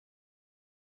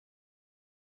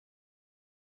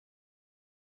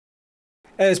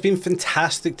It has been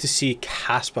fantastic to see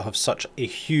KASPA have such a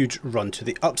huge run to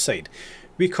the upside.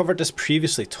 We covered this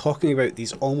previously, talking about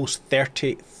these almost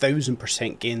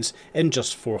 30,000% gains in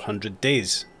just 400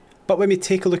 days. But when we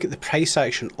take a look at the price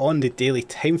action on the daily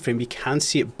time frame, we can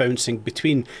see it bouncing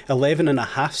between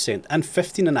 11.5 cent and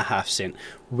 15.5 cent.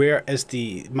 Where is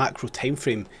the macro time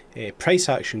frame price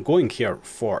action going here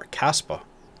for KASPA?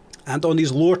 And on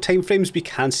these lower time frames, we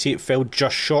can see it fell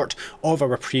just short of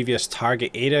our previous target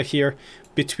area here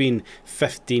between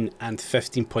 15 and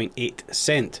 15.8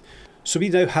 cent. So we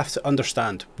now have to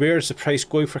understand, where is the price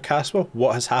going for KASPA,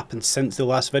 what has happened since the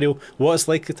last video, what is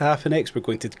likely to happen next. We're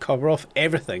going to cover off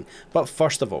everything. But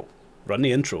first of all, run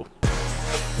the intro.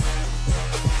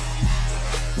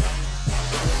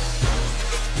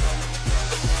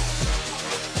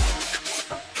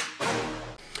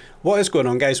 What is going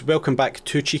on, guys? Welcome back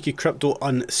to Cheeky Crypto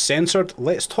Uncensored.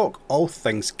 Let's talk all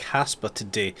things KASPA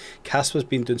today. KASPA's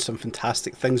been doing some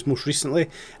fantastic things most recently,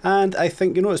 and I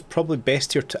think, you know, it's probably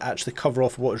best here to actually cover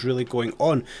off what is really going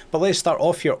on. But let's start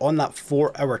off here on that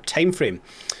 4-hour time frame.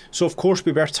 So of course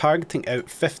we were targeting out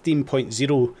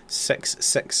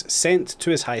 15.066 cent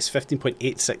to as high as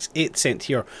 15.868 cent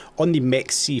here on the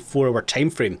MEXC 4-hour time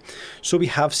frame. So we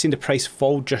have seen the price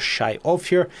fall just shy of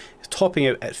here, topping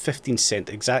out at 15 cent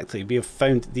exactly. We have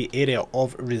found the area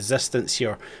of resistance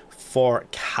here for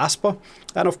KASPA,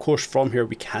 and of course from here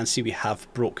we can see we have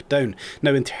broke down.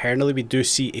 Now internally we do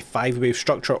see a 5-wave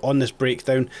structure on this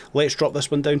breakdown. Let's drop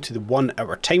this one down to the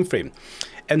 1-hour time frame.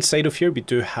 Inside of here we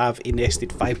do have a nested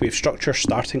 5-wave structure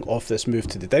starting off this move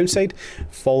to the downside,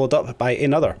 followed up by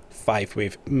another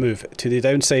 5-wave move to the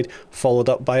downside, followed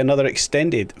up by another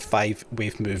extended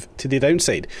 5-wave move to the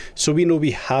downside. So we know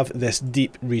we have this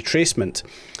deep retracement,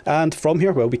 and from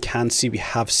here, well, we can see we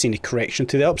have seen a correction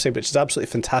to the upside, which is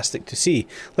absolutely fantastic to see.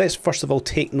 Let's first of all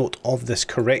take note of this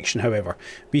correction. However,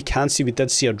 we can see we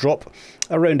did see a drop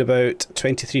around about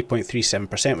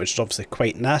 23.37%, which is obviously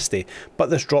quite nasty, but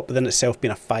this drop within itself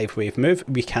being a 5-wave move,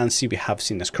 we can see we have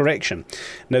seen this correction.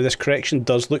 Now this correction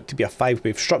does look to be a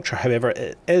 5-wave structure, however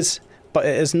it is, but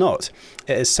it is not.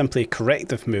 It is simply a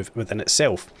corrective move within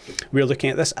itself. We're looking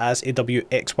at this as a W,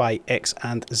 X, Y, X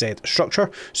and Z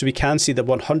structure. So we can see the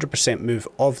 100% move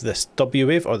of this W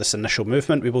wave, or this initial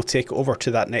movement. We will take it over to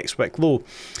that next wick low.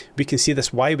 We can see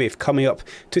this Y wave coming up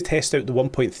to test out the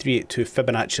 1.382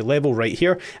 Fibonacci level right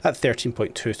here at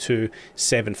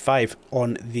 13.2275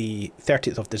 on the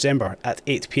 30th of December at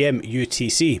 8 PM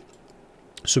UTC.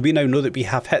 So we now know that we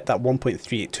have hit that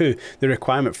 1.382, the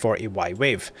requirement for a Y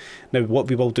wave. Now what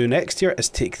we will do next here is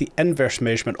take the inverse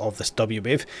measurement of this W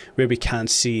wave, where we can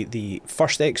see the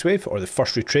first X wave, or the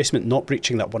first retracement, not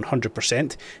breaching that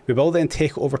 100%. We will then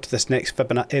take it over to this next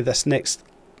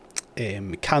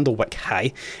candle wick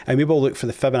high, and we will look for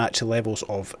the Fibonacci levels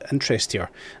of interest here.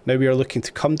 Now we are looking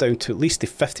to come down to at least the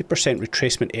 50%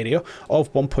 retracement area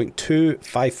of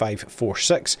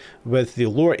 1.25546, with the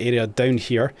lower area down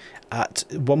here at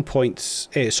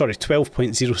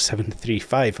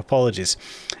 12.0735, apologies.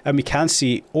 And we can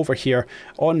see over here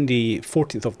on the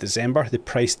 14th of December the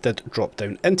price did drop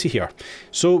down into here.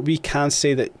 So we can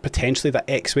say that potentially that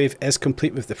X wave is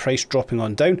complete with the price dropping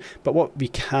on down, but what we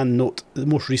can note, the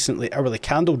most recently hourly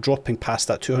candle dropping past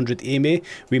that 200 EMA,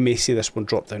 we may see this one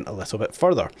drop down a little bit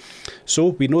further. So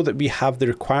we know that we have the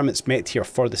requirements met here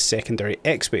for the secondary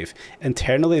X wave.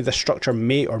 Internally this structure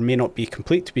may or may not be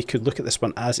complete. We could look at this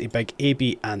one as a big A,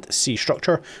 B and C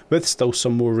structure with still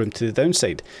some more room to the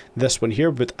downside. This one here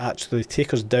would actually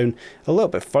take us down a little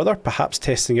bit further, perhaps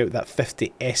testing out that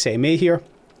 50 SMA here.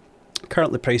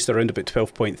 Currently priced around about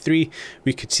 12.3.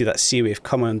 We could see that C wave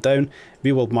coming down.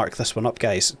 We will mark this one up,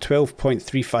 guys,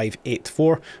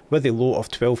 12.3584 with a low of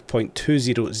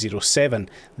 12.2007.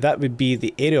 That would be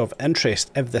the area of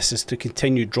interest if this is to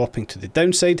continue dropping to the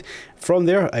downside. From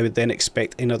there, I would then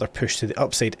expect another push to the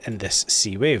upside in this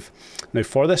C wave. Now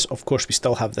for this, of course, we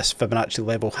still have this Fibonacci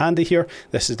level handy here.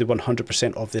 This is the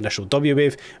 100% of the initial W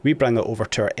wave. We bring that over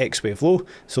to our X wave low.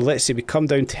 So let's say we come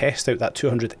down, test out that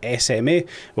 200 SMA.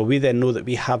 Well, we then know that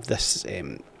we have this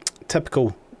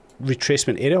typical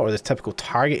retracement area, or the typical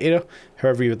target area,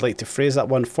 however you would like to phrase that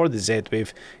one, for the Z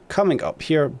wave coming up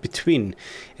here between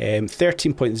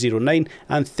 13.09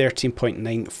 and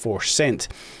 13.94 cent.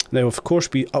 Now of course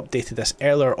we updated this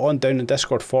earlier on down in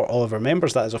Discord for all of our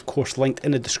members. That is of course linked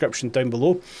in the description down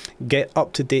below. Get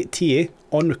up to date TA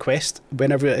on request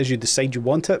whenever it is you decide you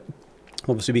want it.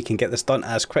 Obviously, we can get this done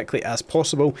as quickly as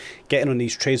possible, getting on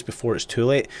these trades before it's too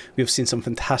late. We've seen some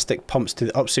fantastic pumps to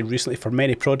the upside recently for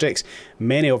many projects,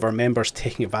 many of our members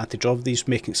taking advantage of these,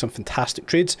 making some fantastic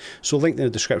trades. So link in the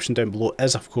description down below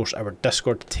is of course our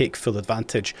Discord to take full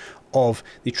advantage of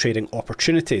the trading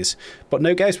opportunities. But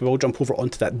now guys, we will jump over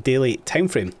onto that daily time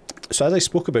frame. So as I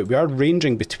spoke about, we are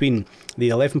ranging between the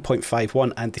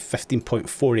 11.51 and the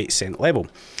 15.48 cent level,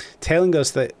 telling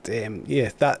us that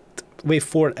that wave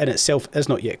 4 in itself is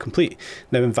not yet complete.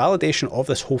 Now, invalidation of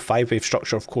this whole 5-wave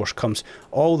structure, of course, comes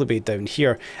all the way down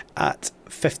here at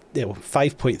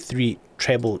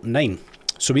 5.399.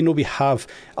 So we know we have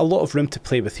a lot of room to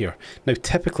play with here. Now,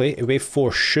 typically, a wave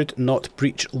 4 should not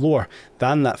breach lower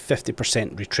than that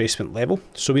 50% retracement level.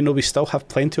 So we know we still have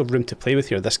plenty of room to play with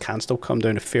here. This can still come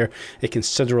down a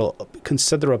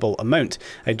considerable amount.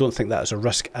 I don't think that is a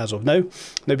risk as of now.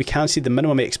 Now, we can see the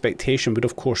minimum expectation would,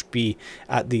 of course, be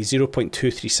at the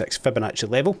 0.236 Fibonacci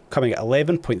level, coming at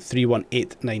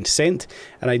 11.3189 cent.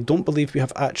 And I don't believe we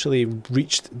have actually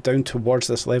reached down towards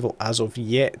this level as of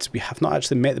yet. We have not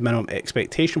actually met the minimum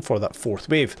expectation for that fourth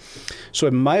wave. So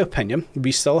in my opinion,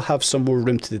 we still have some more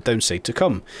room to the downside to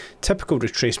come. Typical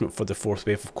retracement for the fourth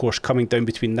wave, of course, coming down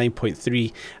between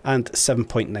 9.3 and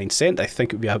 7.9 cent. I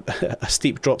think it would be a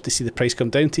steep drop to see the price come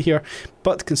down to here,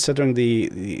 but considering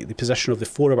the position of the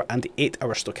 4-hour and the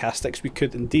 8-hour stochastics, we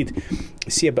could indeed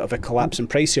see a bit of a collapse in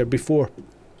price here before,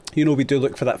 you know, we do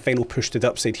look for that final push to the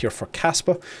upside here for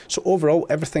KASPA. So overall,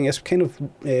 everything is kind of,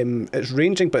 it's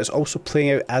ranging, but it's also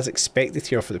playing out as expected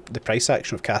here for the price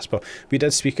action of KASPA. We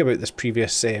did speak about this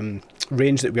previous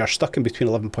range that we are stuck in between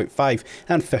 11.5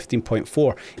 and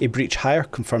 15.4. A breach higher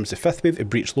confirms the fifth wave, a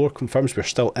breach lower confirms we're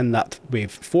still in that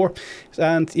wave 4.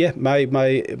 And yeah,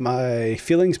 my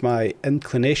feelings, my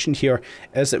inclination here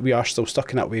is that we are still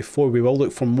stuck in that wave 4. We will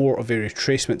look for more of a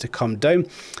retracement to come down.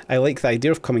 I like the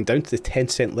idea of coming down to the 10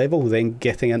 cent level, then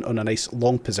getting in on a nice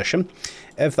long position.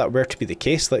 If that were to be the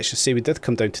case, let's just say we did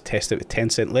come down to test out the 10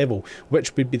 cent level,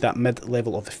 which would be that mid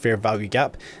level of the fair value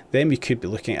gap, then we could be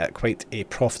looking at quite a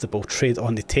profitable trade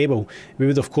on the table. We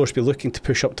would of course be looking to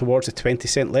push up towards the 20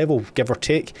 cent level, give or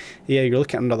take. Yeah, you're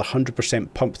looking at another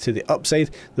 100% pump to the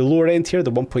upside. The lower end here,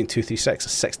 the 1.236,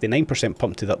 is 69%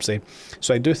 pump to the upside.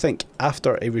 So I do think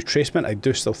after a retracement, I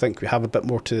do still think we have a bit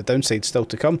more to the downside still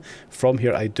to come. From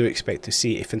here, I do expect to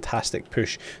see a fantastic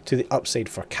push to the upside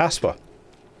for KASPA.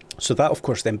 So that of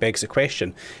course then begs the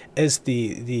question, is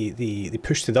the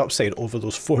push to the upside over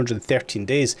those 413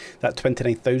 days, that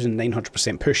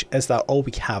 29,900% push, is that all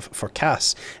we have for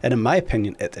CAS? And in my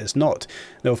opinion, it is not.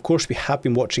 Now of course we have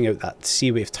been watching out that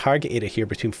C-wave target area here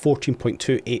between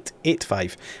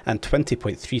 14.2885 and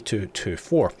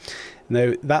 20.3224.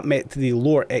 Now that met the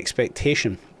lower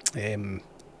expectation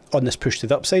on this push to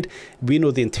the upside. We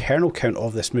know the internal count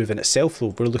of this move in itself,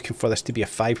 though. We're looking for this to be a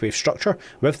 5-wave structure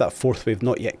with that fourth wave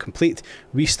not yet complete.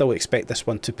 We still expect this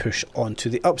one to push on to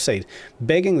the upside,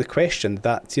 begging the question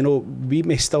that, you know, we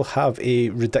may still have a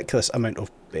ridiculous amount of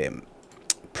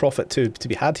profit to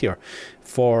be had here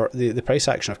for the price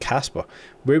action of KASPA.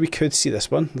 Where we could see this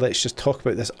one, let's just talk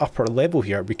about this upper level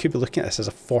here. We could be looking at this as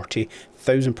a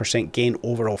 40,000% gain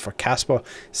overall for KASPA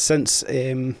since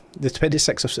the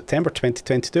 26th of September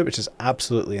 2022, which is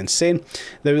absolutely insane.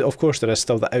 Now of course there is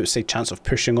still the outside chance of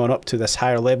pushing on up to this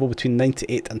higher level between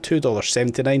 $98 and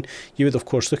 $2.79. You would of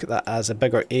course look at that as a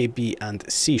bigger A, B and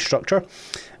C structure.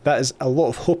 That is a lot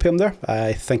of hopium there.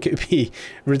 I think it would be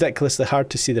ridiculously hard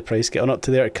to see the price get on up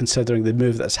to there considering the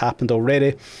move that's happened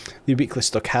already. The weekly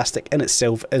stochastic in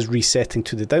itself is resetting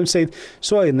to the downside,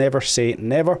 so I never say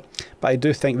never, but I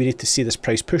do think we need to see this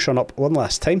price push on up one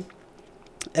last time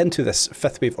into this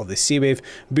fifth wave of the C wave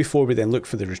before we then look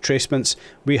for the retracements.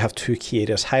 We have two key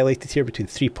areas highlighted here between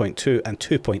 3.2 and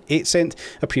 2.8 cent,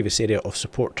 a previous area of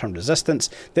support term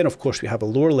resistance. Then of course we have a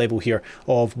lower level here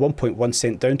of 1.1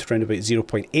 cent down to around about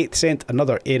 0.8 cent,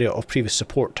 another area of previous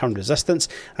support term resistance.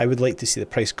 I would like to see the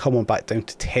price come on back down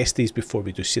to test these before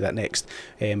we do see that next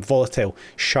volatile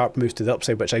sharp move to the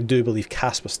upside, which I do believe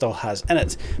KASPA still has in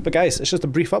it. But guys, it's just a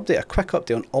brief update, a quick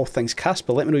update on all things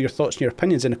KASPA. Let me know your thoughts and your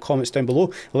opinions in the comments down below.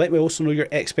 Let me also know your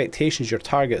expectations, your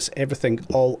targets, everything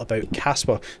all about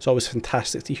KASPA. It's always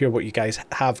fantastic to hear what you guys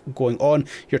have going on,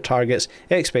 your targets,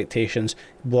 expectations,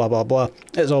 blah blah blah.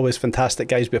 It's always fantastic,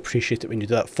 guys. We appreciate it when you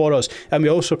do that for us, and we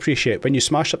also appreciate when you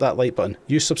smash up that like button,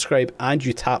 you subscribe and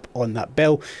you tap on that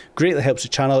bell. Greatly helps the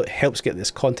channel. It helps get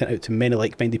this content out to many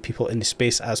like-minded people in the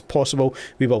space as possible.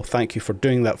 We will thank you for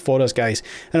doing that for us, guys.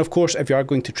 And of course, if you are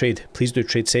going to trade, please do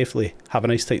trade safely. Have a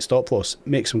nice tight stop loss,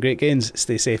 make some great gains,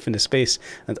 stay safe in the space,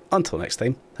 and until next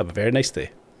time, have a very nice day.